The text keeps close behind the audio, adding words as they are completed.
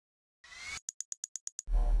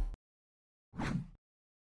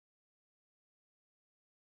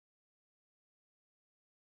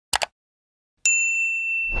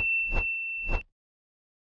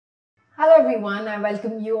Hello everyone, I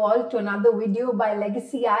welcome you all to another video by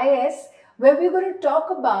Legacy IAS where we're going to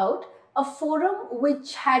talk about a forum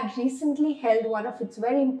which had recently held one of its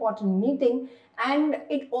very important meeting, and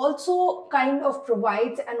it also kind of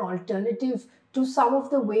provides an alternative to some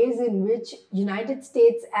of the ways in which United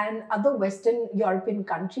States and other Western European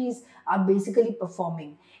countries are basically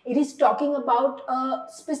performing. It is talking about a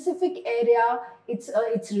specific area. It's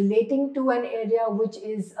relating to an area which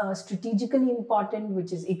is strategically important,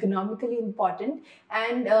 which is economically important,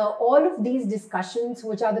 and all of these discussions,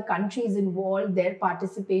 which are the countries involved, their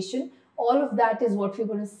participation, all of that is what we're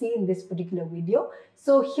going to see in this particular video.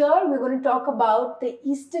 So here we're going to talk about the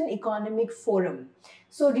Eastern Economic Forum.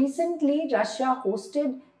 So recently Russia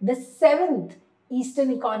hosted the 7th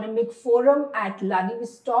Eastern Economic Forum at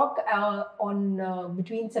Vladivostok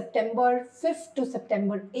between September 5th to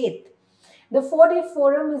September 8th. The 4-day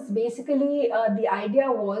forum is basically, the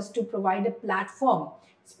idea was to provide a platform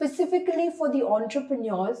specifically for the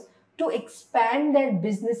entrepreneurs to expand their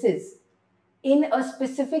businesses in a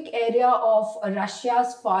specific area of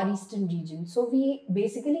Russia's Far Eastern region. So we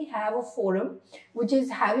basically have a forum which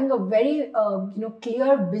is having a very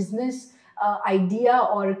clear business idea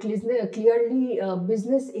or clearly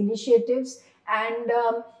business initiatives, and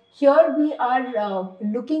here we are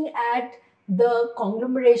looking at the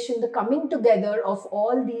conglomeration, the coming together of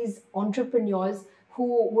all these entrepreneurs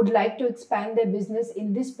who would like to expand their business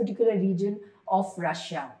in this particular region of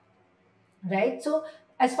Russia, right? So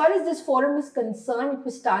as far as this forum is concerned, it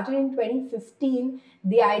was started in 2015.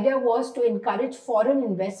 The idea was to encourage foreign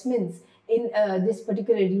investments in this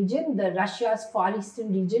particular region, the Russia's Far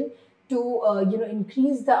Eastern region, to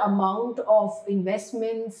increase the amount of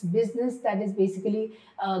investments, business that is basically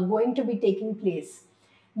going to be taking place.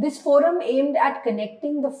 This forum aimed at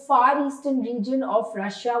connecting the Far Eastern region of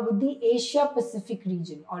Russia with the Asia Pacific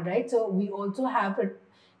region. All right, so we also have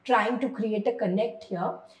trying to create a connect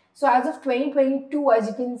here. So as of 2022, as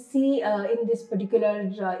you can see in this particular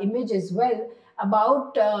image as well,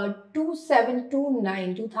 about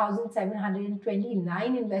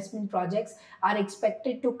 2,729 investment projects are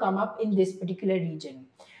expected to come up in this particular region.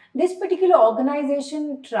 This particular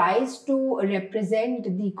organization tries to represent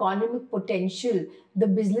the economic potential, the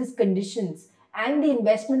business conditions, and the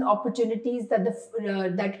investment opportunities that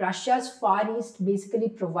that Russia's Far East basically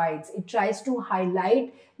provides. It tries to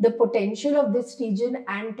highlight the potential of this region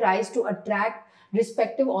and tries to attract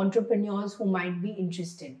respective entrepreneurs who might be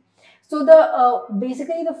interested. So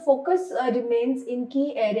basically the focus remains in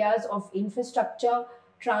key areas of infrastructure,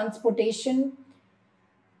 transportation,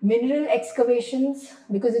 mineral excavations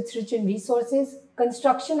because it's rich in resources,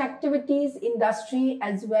 construction activities, industry,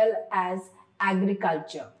 as well as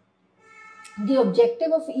agriculture. The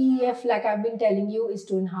objective of EEF, like I've been telling you, is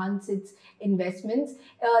to enhance its investments.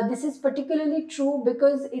 This is particularly true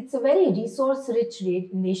because it's a very resource-rich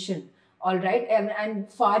nation. All right, and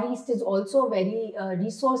Far East is also a very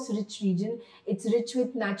resource-rich region. It's rich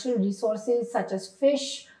with natural resources such as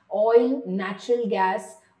fish, oil, natural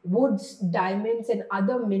gas, woods, diamonds, and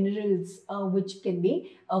other minerals which can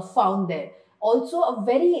be found there. Also, a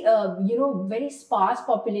very very sparse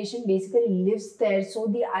population basically lives there. So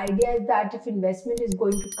the idea is that if investment is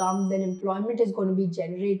going to come, then employment is going to be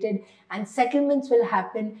generated and settlements will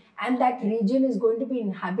happen, and that region is going to be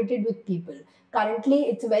inhabited with people. Currently,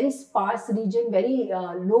 it's a very sparse region, very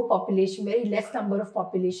low population, very less number of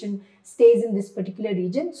population stays in this particular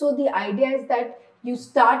region. So the idea is that you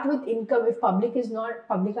start with income. If public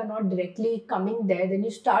are not directly coming there, then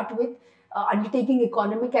you start with undertaking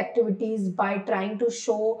economic activities by trying to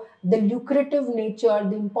show the lucrative nature,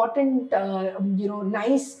 the important,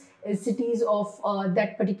 nice cities of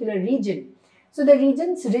that particular region. So the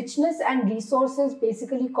region's richness and resources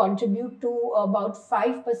basically contribute to about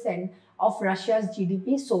 5% of Russia's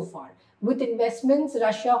GDP so far. With investments,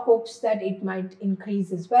 Russia hopes that it might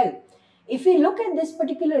increase as well. If we look at this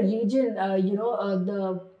particular region,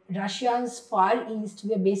 the Russia's Far East,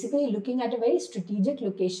 we are basically looking at a very strategic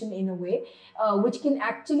location in a way, which can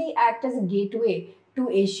actually act as a gateway to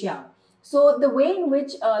Asia. So the way in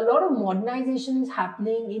which a lot of modernization is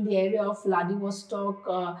happening in the area of Vladivostok,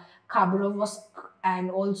 Khabarovsk,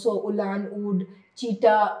 and also Ulan-Ude,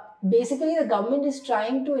 Chita, basically the government is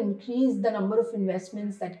trying to increase the number of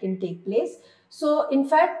investments that can take place. So in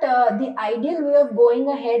fact, the ideal way of going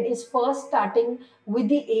ahead is first starting with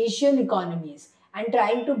the Asian economies and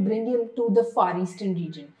trying to bring him to the Far Eastern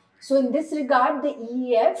region. So in this regard, the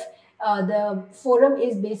EEF, the forum,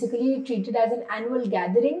 is basically treated as an annual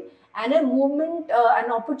gathering and a movement,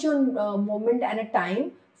 an opportune moment and a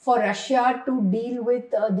time for Russia to deal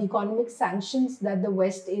with the economic sanctions that the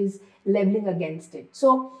West is leveling against it.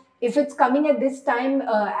 So If it's coming at this time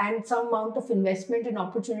and some amount of investment and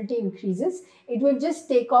opportunity increases, it will just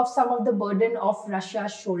take off some of the burden of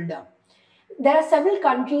Russia's shoulder. There are several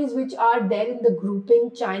countries which are there in the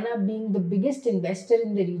grouping, China being the biggest investor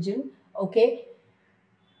in the region, okay,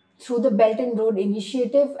 through the Belt and Road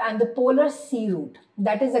Initiative and the Polar Sea Route.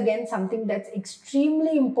 That is again something that's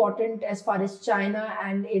extremely important as far as China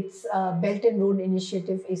and its Belt and Road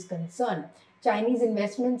Initiative is concerned. Chinese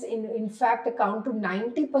investments in fact account to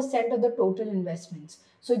 90% of the total investments.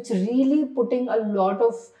 So it's really putting a lot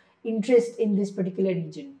of interest in this particular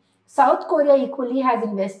region. South Korea equally has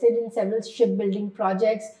invested in several shipbuilding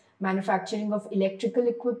projects, manufacturing of electrical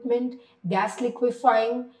equipment, gas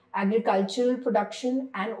liquefying, agricultural production,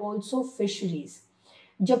 and also fisheries.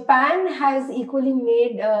 Japan has equally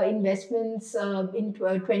made investments in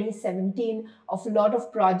 2017 of a lot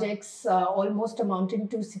of projects, almost amounting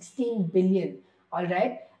to 16 billion. All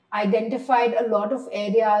right, identified a lot of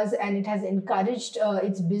areas, and it has encouraged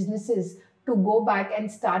its businesses to go back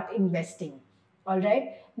and start investing. All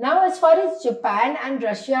right. Now, as far as Japan and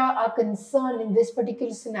Russia are concerned in this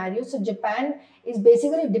particular scenario, so Japan is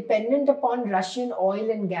basically dependent upon Russian oil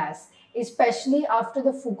and gas, especially after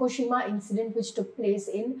the Fukushima incident which took place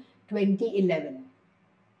in 2011.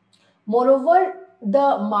 Moreover,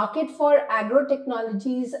 the market for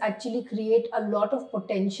agro-technologies actually create a lot of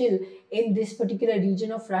potential in this particular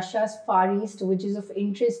region of Russia's Far East, which is of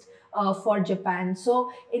interest for Japan.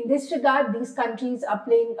 So in this regard, these countries are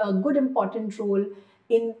playing a good important role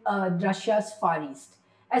in Russia's Far East.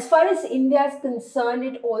 As far as India is concerned,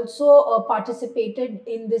 it also participated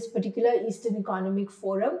in this particular Eastern Economic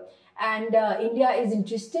Forum, and India is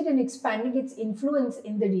interested in expanding its influence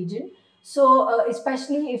in the region. So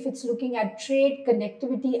especially if it's looking at trade,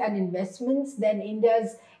 connectivity and investments, then India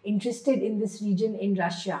is interested in this region in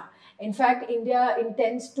Russia. In fact, India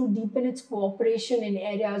intends to deepen its cooperation in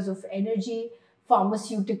areas of energy,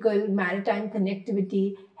 pharmaceutical, maritime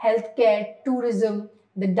connectivity, healthcare, tourism,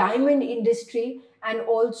 the diamond industry, and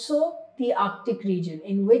also the Arctic region,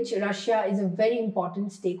 in which Russia is a very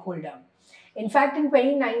important stakeholder. In fact, in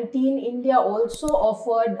 2019, India also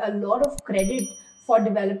offered a lot of credit for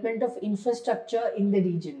development of infrastructure in the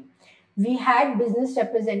region. We had business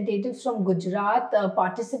representatives from Gujarat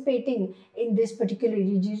participating in this particular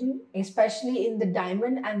region, especially in the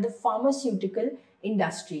diamond and the pharmaceutical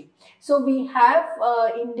industry. So we have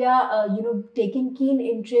India, taking keen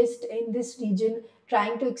interest in this region,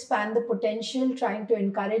 trying to expand the potential, trying to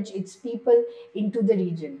encourage its people into the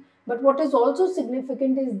region. But what is also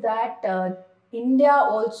significant is that India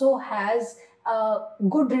also has a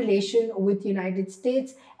good relation with United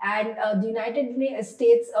States, and the United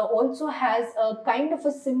States also has a kind of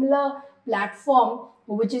a similar platform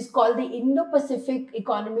which is called the Indo-Pacific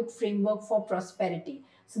Economic Framework for Prosperity.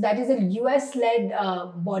 So that is a US-led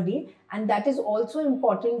body, and that is also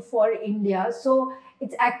important for India. So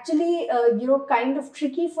it's actually kind of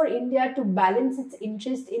tricky for India to balance its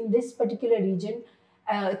interest in this particular region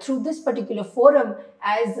through this particular forum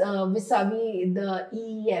as vis-a-vis the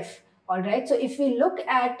EEF. All right. So if we look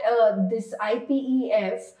at this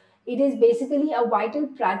IPEF, it is basically a vital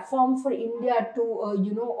platform for India to,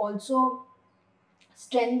 also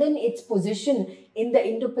strengthen its position in the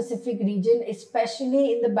Indo-Pacific region,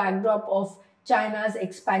 especially in the backdrop of China's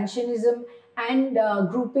expansionism and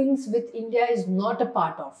groupings which India is not a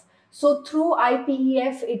part of. So through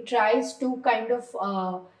IPEF, it tries to kind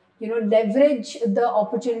of leverage the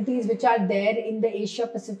opportunities which are there in the Asia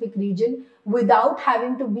Pacific region without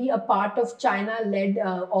having to be a part of China-led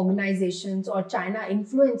organizations or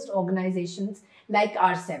China-influenced organizations like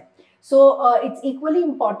RCEP. So it's equally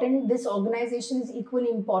important, this organization is equally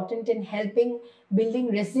important in helping building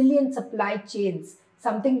resilient supply chains,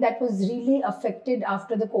 something that was really affected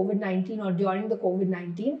after the COVID-19 or during the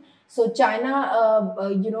COVID-19. So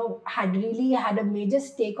China, had really had a major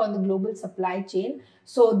stake on the global supply chain.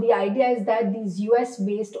 So the idea is that these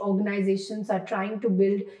US-based organizations are trying to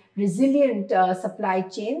build resilient supply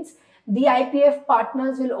chains. The IPF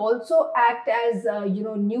partners will also act as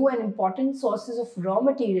new and important sources of raw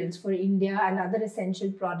materials for India and other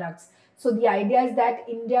essential products. So the idea is that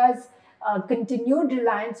India's continued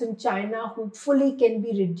reliance on China hopefully can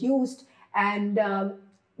be reduced, and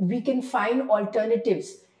we can find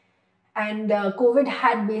alternatives. And COVID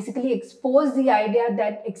had basically exposed the idea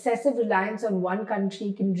that excessive reliance on one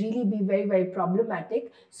country can really be very, very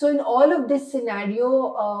problematic. So in all of this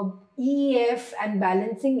scenario, EEF and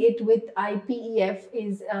balancing it with IPEF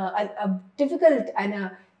is a difficult and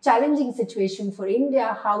a challenging situation for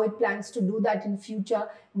India. How it plans to do that in future,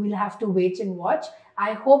 we'll have to wait and watch.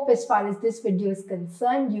 I hope as far as this video is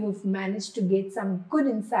concerned, you've managed to get some good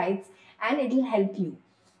insights and it'll help you.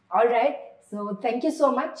 All right. So thank you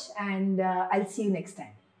so much, and I'll see you next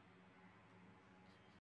time.